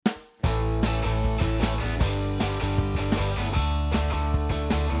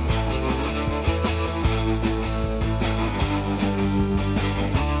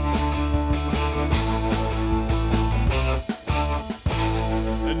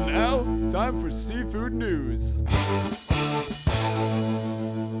Time for seafood news.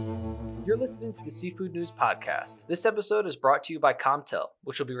 You're listening to the Seafood News Podcast. This episode is brought to you by Comtel,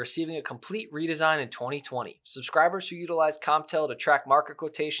 which will be receiving a complete redesign in 2020. Subscribers who utilize Comtel to track market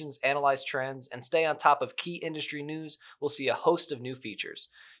quotations, analyze trends, and stay on top of key industry news will see a host of new features.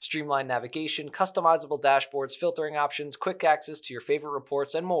 Streamlined navigation, customizable dashboards, filtering options, quick access to your favorite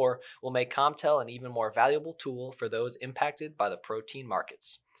reports, and more will make Comtel an even more valuable tool for those impacted by the protein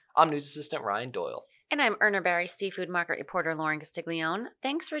markets. I'm News Assistant Ryan Doyle. And I'm Urner Barry seafood market reporter Lauren Castiglione.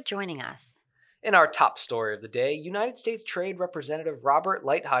 Thanks for joining us. In our top story of the day, United States Trade Representative Robert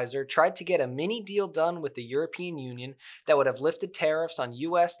Lighthizer tried to get a mini deal done with the European Union that would have lifted tariffs on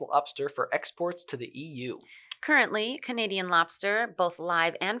U.S. lobster for exports to the EU. Currently, Canadian lobster, both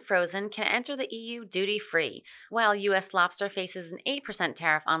live and frozen, can enter the EU duty-free, while U.S. lobster faces an 8%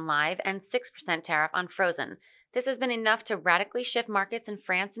 tariff on live and 6% tariff on frozen. This has been enough to radically shift markets in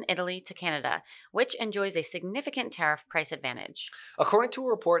France and Italy to Canada, which enjoys a significant tariff price advantage. According to a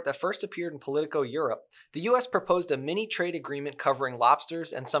report that first appeared in Politico Europe, the U.S. proposed a mini trade agreement covering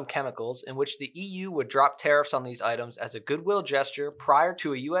lobsters and some chemicals in which the EU would drop tariffs on these items as a goodwill gesture prior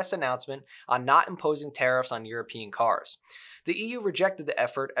to a U.S. announcement on not imposing tariffs on European cars. The EU rejected the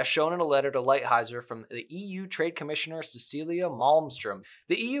effort, as shown in a letter to Lighthizer from the EU Trade Commissioner Cecilia Malmström.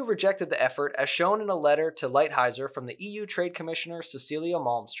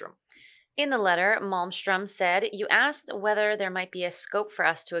 In the letter, Malmström said, "You asked whether there might be a scope for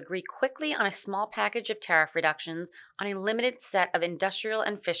us to agree quickly on a small package of tariff reductions on a limited set of industrial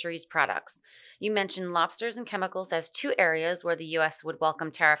and fisheries products. You mentioned lobsters and chemicals as two areas where the U.S. would welcome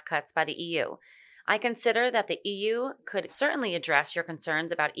tariff cuts by the EU. I consider that the EU could certainly address your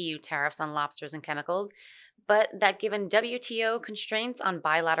concerns about EU tariffs on lobsters and chemicals, but that given WTO constraints on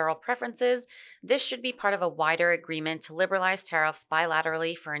bilateral preferences, this should be part of a wider agreement to liberalize tariffs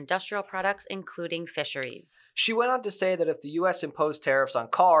bilaterally for industrial products, including fisheries." She went on to say that if the U.S. imposed tariffs on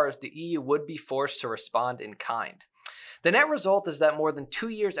cars, the EU would be forced to respond in kind. The net result is that more than 2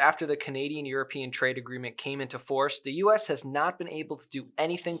 years after the Canadian-European trade agreement came into force, the U.S. has not been able to do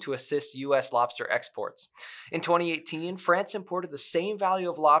anything to assist U.S. lobster exports. In 2018, France imported the same value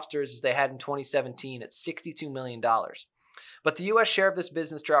of lobsters as they had in 2017 at $62 million. But the U.S. share of this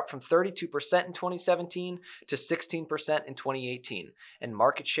business dropped from 32% in 2017 to 16% in 2018, and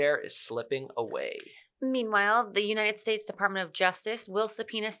market share is slipping away. Meanwhile, the United States Department of Justice will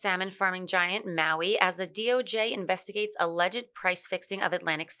subpoena salmon farming giant Maui as the DOJ investigates alleged price fixing of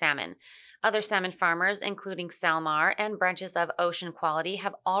Atlantic salmon. Other salmon farmers, including SalMar and branches of Ocean Quality,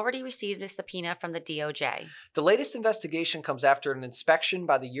 have already received a subpoena from the DOJ. The latest investigation comes after an inspection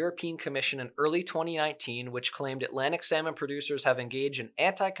by the European Commission in early 2019, which claimed Atlantic salmon producers have engaged in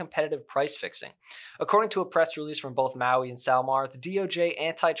anti-competitive price fixing. According to a press release from both Maui and SalMar, the DOJ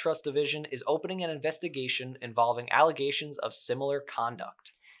Antitrust Division is opening an investigation involving allegations of similar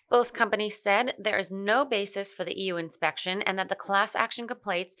conduct. Both companies said there is no basis for the EU inspection and that the class action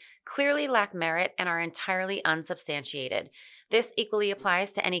complaints clearly lack merit and are entirely unsubstantiated. This equally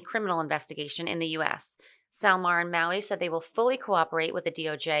applies to any criminal investigation in the U.S. SalMar and Maui said they will fully cooperate with the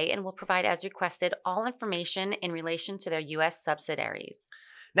DOJ and will provide as requested all information in relation to their U.S. subsidiaries.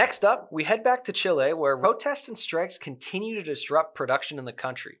 Next up, we head back to Chile, where protests and strikes continue to disrupt production in the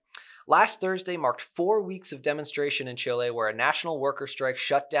country. Last Thursday marked 4 weeks of demonstration in Chile where a national worker strike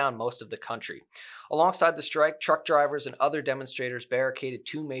shut down most of the country. Alongside the strike, truck drivers and other demonstrators barricaded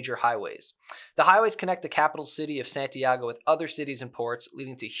 2 major highways. The highways connect the capital city of Santiago with other cities and ports,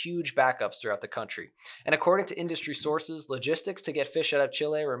 leading to huge backups throughout the country. And according to industry sources, logistics to get fish out of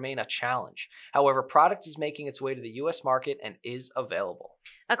Chile remain a challenge. However, product is making its way to the U.S. market and is available.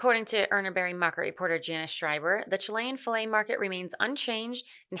 According to Urner Barry market reporter Janice Schreiber, the Chilean fillet market remains unchanged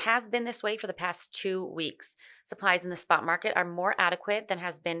and has been this way for the past 2 weeks. Supplies in the spot market are more adequate than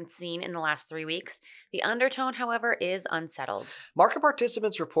has been seen in the last 3 weeks. The undertone, however, is unsettled. Market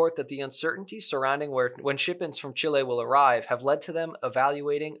participants report that the uncertainty surrounding when shipments from Chile will arrive have led to them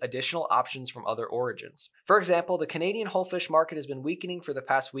evaluating additional options from other origins. For example, the Canadian whole fish market has been weakening for the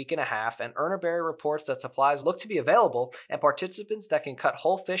past week and a half, and Urner Barry reports that supplies look to be available and participants that can cut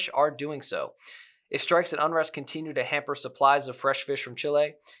whole fish are doing so. If strikes and unrest continue to hamper supplies of fresh fish from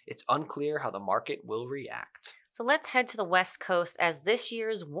Chile, it's unclear how the market will react. So let's head to the West Coast as this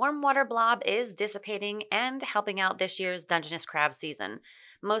year's warm water blob is dissipating and helping out this year's Dungeness crab season.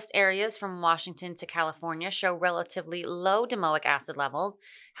 Most areas from Washington to California show relatively low domoic acid levels.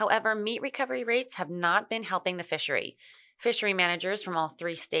 However, meat recovery rates have not been helping the fishery. Fishery managers from all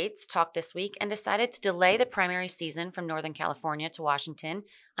 3 states talked this week and decided to delay the primary season from Northern California to Washington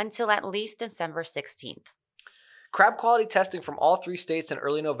until at least December 16th. Crab quality testing from all 3 states in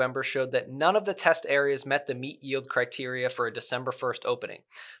early November showed that none of the test areas met the meat yield criteria for a December 1st opening.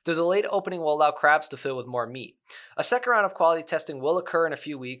 The delayed opening will allow crabs to fill with more meat. A second round of quality testing will occur in a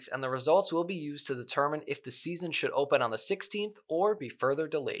few weeks, and the results will be used to determine if the season should open on the 16th or be further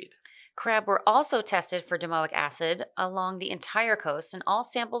delayed. Crab were also tested for domoic acid along the entire coast, and all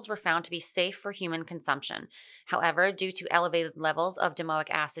samples were found to be safe for human consumption. However, due to elevated levels of domoic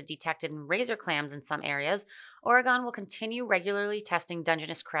acid detected in razor clams in some areas, Oregon will continue regularly testing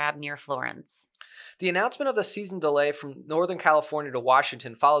Dungeness crab near Florence. The announcement of the season delay from Northern California to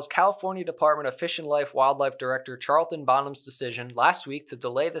Washington follows California Department of Fish and Wildlife Director Charlton Bonham's decision last week to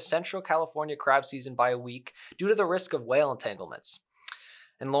delay the Central California crab season by a week due to the risk of whale entanglements.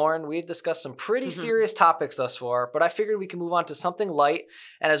 And Lauren, we've discussed some pretty serious topics thus far, but I figured we can move on to something light,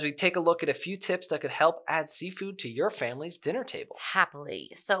 and as we take a look at a few tips that could help add seafood to your family's dinner table.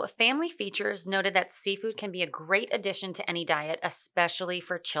 Happily. So, Family Features noted that seafood can be a great addition to any diet, especially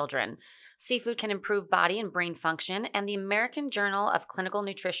for children. Seafood can improve body and brain function, and the American Journal of Clinical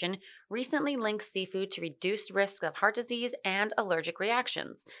Nutrition recently linked seafood to reduced risk of heart disease and allergic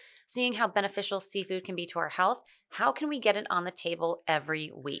reactions. Seeing how beneficial seafood can be to our health, how can we get it on the table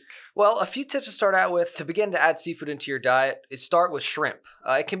every week? Well, a few tips to start out with to begin to add seafood into your diet is start with shrimp.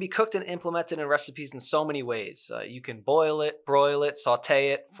 It can be cooked and implemented in recipes in so many ways. You can boil it, broil it, saute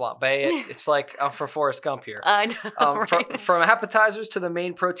it, flambe it. It's like I'm for Forrest Gump here. I know, right? From appetizers to the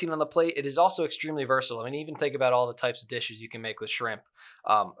main protein on the plate, it is also extremely versatile. I mean, even think about all the types of dishes you can make with shrimp.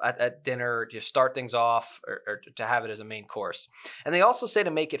 At dinner, just start things off or to have it as a main course. And they also say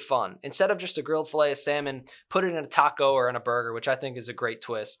to make it fun. Instead of just a grilled fillet of salmon, put it in a taco or in a burger, which I think is a great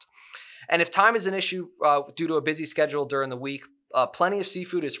twist. And if time is an issue due to a busy schedule during the week, plenty of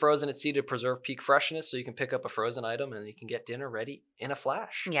seafood is frozen at sea to preserve peak freshness, so you can pick up a frozen item and you can get dinner ready in a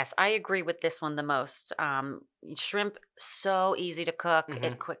flash. Yes, I agree with this one the most. Shrimp, so easy to cook.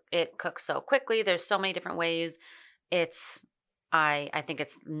 It cooks so quickly. There's so many different ways. I think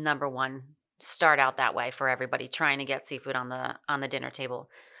it's number one. Start out that way for everybody trying to get seafood on the dinner table.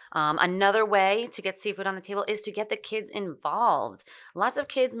 Another way to get seafood on the table is to get the kids involved. Lots of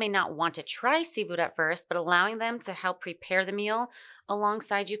kids may not want to try seafood at first, but allowing them to help prepare the meal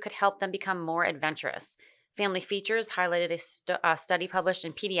alongside you could help them become more adventurous. Family Features highlighted a study published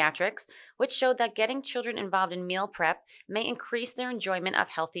in Pediatrics, which showed that getting children involved in meal prep may increase their enjoyment of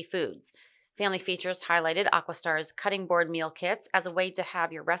healthy foods. Family Features highlighted Aquastar's cutting board meal kits as a way to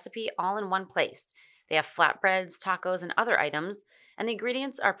have your recipe all in one place. They have flatbreads, tacos, and other items, and the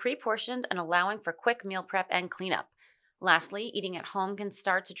ingredients are pre-portioned and allowing for quick meal prep and cleanup. Lastly, eating at home can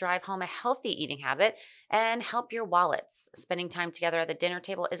start to drive home a healthy eating habit and help your wallets. Spending time together at the dinner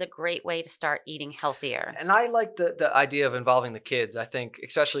table is a great way to start eating healthier. And I like the idea of involving the kids. I think,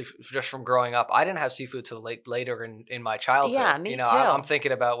 especially just from growing up, I didn't have seafood till later in my childhood. Yeah, me too. I'm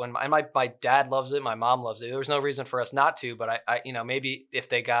thinking about when my dad loves it, my mom loves it. There was no reason for us not to, but I maybe if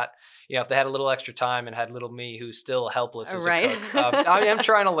they got, if they had a little extra time and had little me who's still helpless as a cook. I am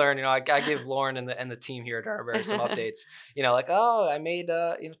trying to learn. I give Lauren and the team here at Darberry some updates. I made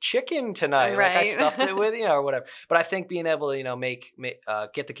chicken tonight. Right. Like I stuffed it with or whatever. But I think being able to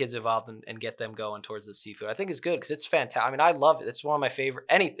get the kids involved and get them going towards the seafood, I think is good because it's fantastic. I mean, I love it. It's one of my favorite.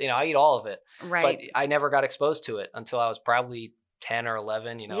 I eat all of it. Right. But I never got exposed to it until I was probably 10 or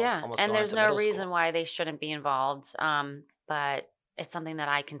 11. Yeah. Almost. And going there's into no middle reason school. why they shouldn't be involved. But it's something that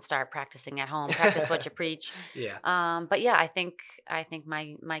I can start practicing at home. Practice what you preach. Yeah. But yeah, I think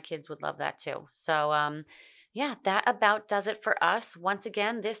my kids would love that too. So yeah, that about does it for us. Once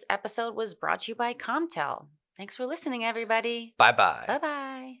again, this episode was brought to you by Comtel. Thanks for listening, everybody. Bye-bye.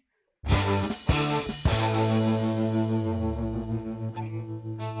 Bye-bye.